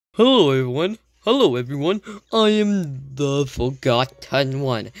Hello everyone. Hello everyone. I am the Forgotten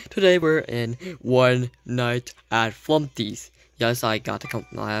One. Today we're in one night at Flumpty's. Yes, I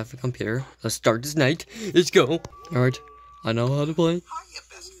have a computer. Let's start this night. Let's go. Alright. I know how to play. Hiya,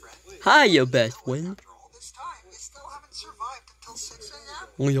 best friend. Hiya, best friend. After all this time, you still haven't survived until 6 a.m.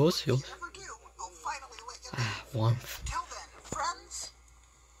 Oh, yes, If yes. you ever do, I'll finally let you leave. Warmth. Till then, friends,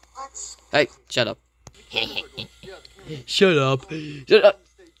 let's... Hey, shut up. Shut up. Shut up.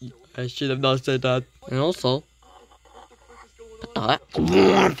 I should have not said that. And also,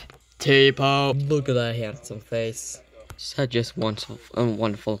 warmth. Tipo. Look at that handsome face. Such just wonderful,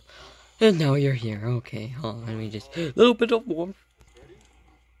 wonderful. And now you're here. Okay, hold on. Let me just a little bit of warmth.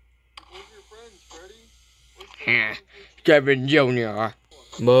 Kevin Jr.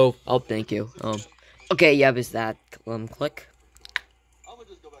 Move. Oh, thank you. Okay, yeah, is that click?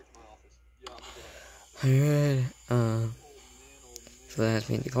 Alright, so that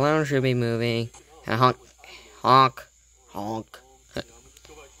means the clown should be moving. And honk, honk, honk.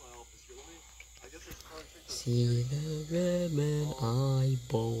 See the red man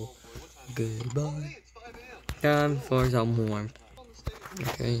eyeball. Goodbye. Time for some warmth.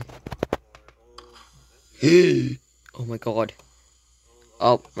 Okay. Oh my god.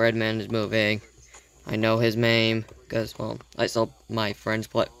 Oh, red man is moving. I know his name because, well, I saw my friends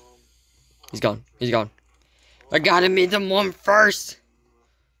play. He's gone. He's gone. I gotta meet him one first.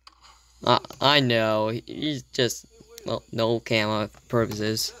 I know. He's just, well, no camera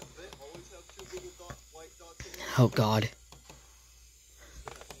purposes. Oh God.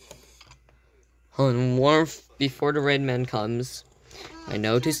 On warmth before the red man comes. I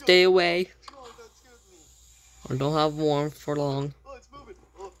know to stay away. Or don't have warmth for long.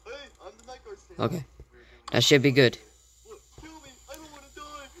 Okay. That should be good.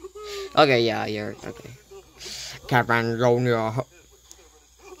 Okay, yeah, you're okay. Kevin Jr.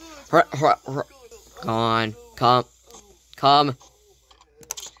 Come on, come.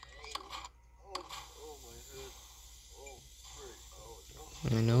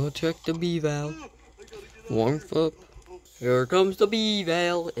 I know, check the B valve. Warmth up. Here comes the B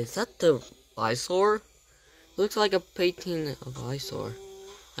valve. Is that the eyesore? Looks like a painting of eyesore.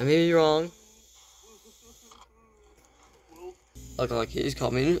 I may be wrong. Look like he's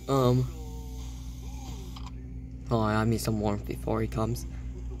coming. Oh, I need some warmth before he comes.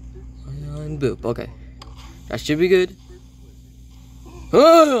 And boop. Okay, that should be good.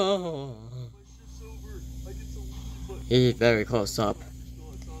 He's very close up.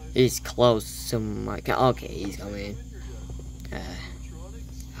 He's close to my. Okay, he's coming.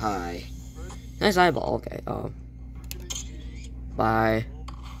 Hi. Nice eyeball. Okay. Bye.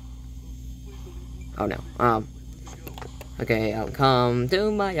 Oh no. Okay, I'll come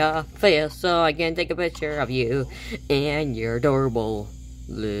to my office so I can take a picture of you and your adorable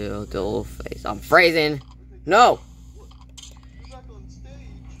little face. I'm phrasing. No!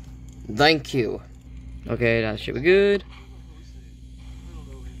 Thank you. Okay, that should be good.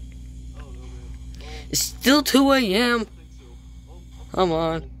 It's still 2 a.m. Come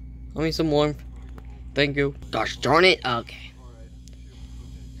on. I need some warmth. Thank you. Gosh darn it. Okay.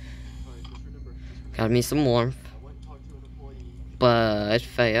 Got me some warmth. But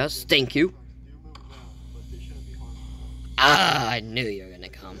fast, thank you. I knew you were gonna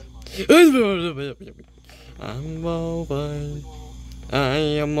come. I'm all fine. I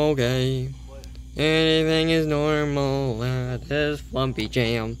am okay. Anything is normal at this Flumpty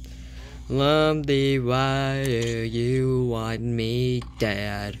jam. Flumpty, why do you want me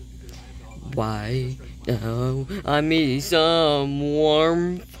dead? Why? No, I need some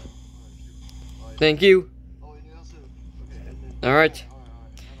warmth. Thank you. Alright.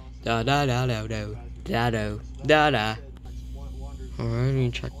 Da da da da da da da da da. Alright,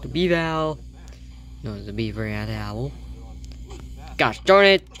 we check the B valve. No, it's a beaver and an owl. Gosh darn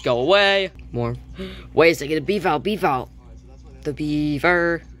it, go away. More. Wait a second, the B valve, B valve. The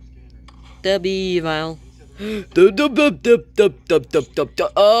beaver. The B valve.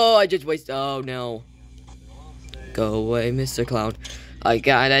 Oh, I just wasted. Oh no. Go away, Mr. Clown. I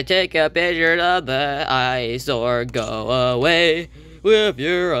gotta take a picture of the eyesore. Go away with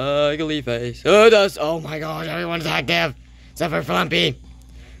your ugly face. Oh my gosh, everyone's active. Except for Flumpty.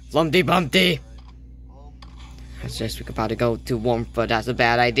 Flumpty Bumpty. That's just about to go to warmth, but that's a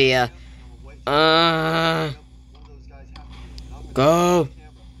bad idea. Go.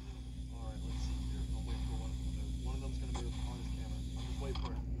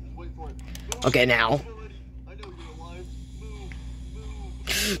 Okay, now.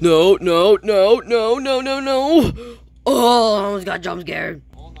 No. Oh, I almost got jump scared.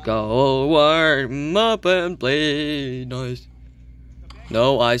 Go warm up and play nice.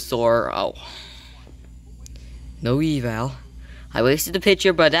 No eyesore. Oh. No eval. I wasted the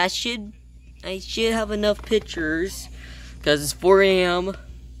picture, but I should have enough pictures. Because it's 4 a.m.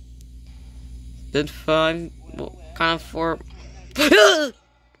 Then 5, well, kind of 4.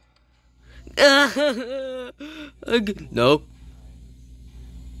 No.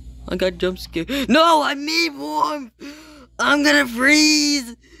 I got jump scared. No, I made warm. I'm gonna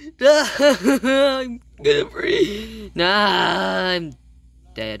freeze. I'm gonna freeze. Nah, I'm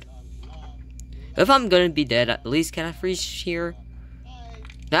dead. If I'm gonna be dead, at least can I freeze here?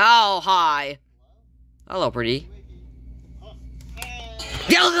 Oh, hi. Hello, pretty.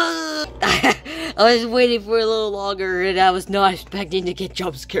 I was waiting for a little longer, and I was not expecting to get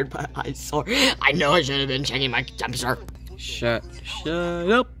jump scared by eyesore. I know I should have been checking my temperature. Shut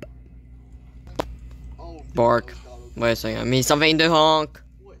up. Bark. Wait a second, I mean something to honk.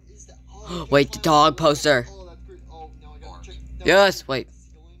 Wait, the dog poster. Yes, wait.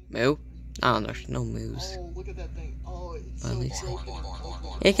 Moo? I don't know, no moves. At least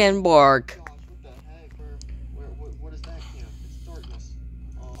it can bark.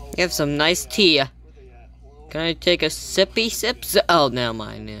 You have some nice tea. Can I take a sippy sip? Oh, never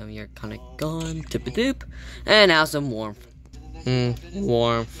mind. Now you're kind of gone. Tip-a-doop. And now some warmth.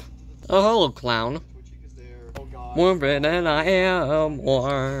 Warmth. Oh, hello, clown. Warmer than I am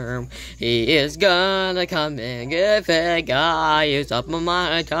warm. He is gonna come and get fed. I use up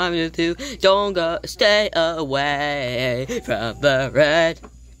my time to don't go, stay away from the red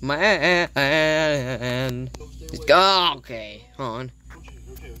man. Just go, okay, hon.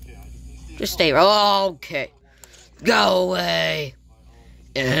 Just stay, okay. Go away.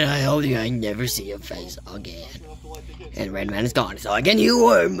 And I hope I never see your face again. And Red Man is gone, so I can you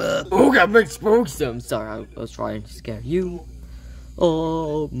warm up. Oh, got big spooks. I'm sorry, I was trying to scare you.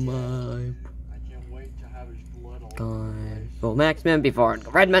 Oh my God. Well, Max Man before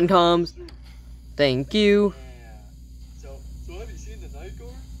Red Man comes. Thank you.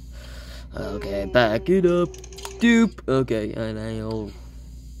 Okay, back it up. Doop. Okay, and I'll.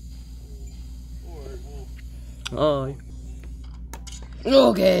 Oh.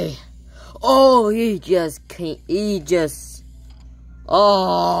 Okay. Oh, he just can't. He just.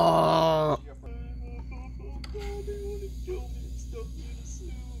 Oh.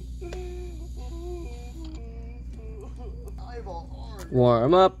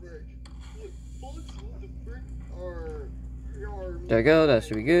 Warm up. There we go. That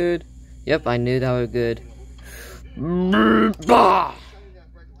should be good. Yep, I knew that was good.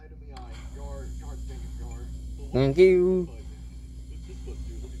 Thank you.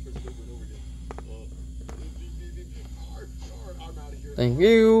 Thank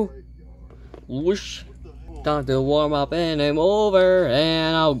you. Whoosh. Time to warm up and I'm over.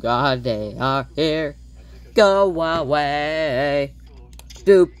 And oh God, they are here. Go away.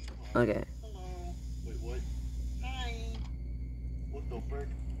 Doop. Okay.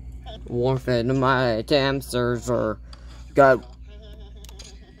 Warmth in my hamsters are got.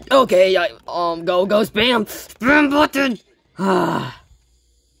 Okay, go spam. Spam button. Ah.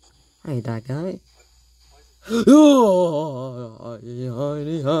 Hey, that guy.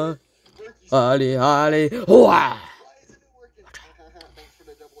 Holly, wow.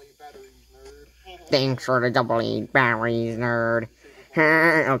 Thanks for the double batteries, nerd.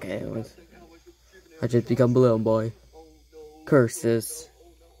 Okay, I just become balloon boy. Curses.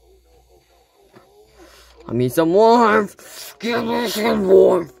 I need some warmth. Give me some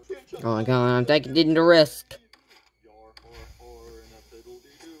warmth. Oh my God, I'm taking the risk.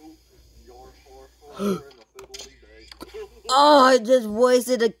 Oh, I just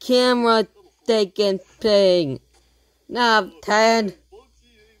wasted a camera taking thing. Nah, Ted.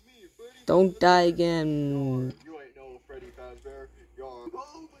 Don't die again.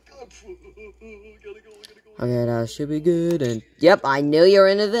 Okay, that should be good. And yep, I knew you were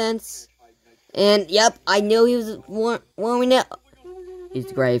in events. And yep, I knew he was warming up.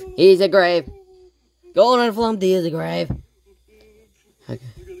 He's a grave. He's a grave. Golden Flumpty is a grave. Okay.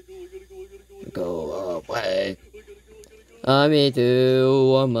 Go away. I need to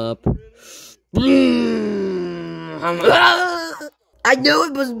warm up. I knew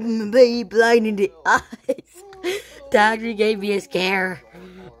it was me blinding the eyes. Doctor gave me a scare.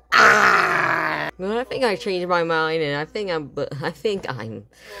 Well, I think I changed my mind, and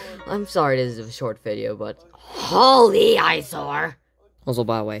I'm sorry this is a short video, but holy eyesore. Also,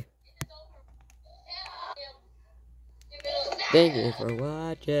 by the way, thank you for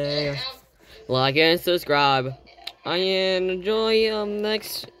watching. Like and subscribe. I enjoy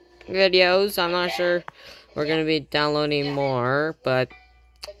next videos. I'm not sure we're gonna be downloading more, but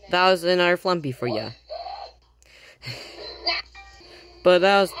that was another Flumpty for you. But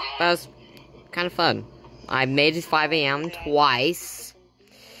that was kind of fun. I made it 5 a.m. twice.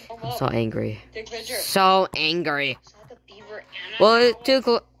 I'm so angry. So angry. Well,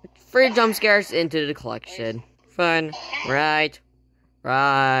 3 jump scares into the collection. Fun, right?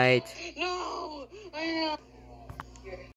 Right.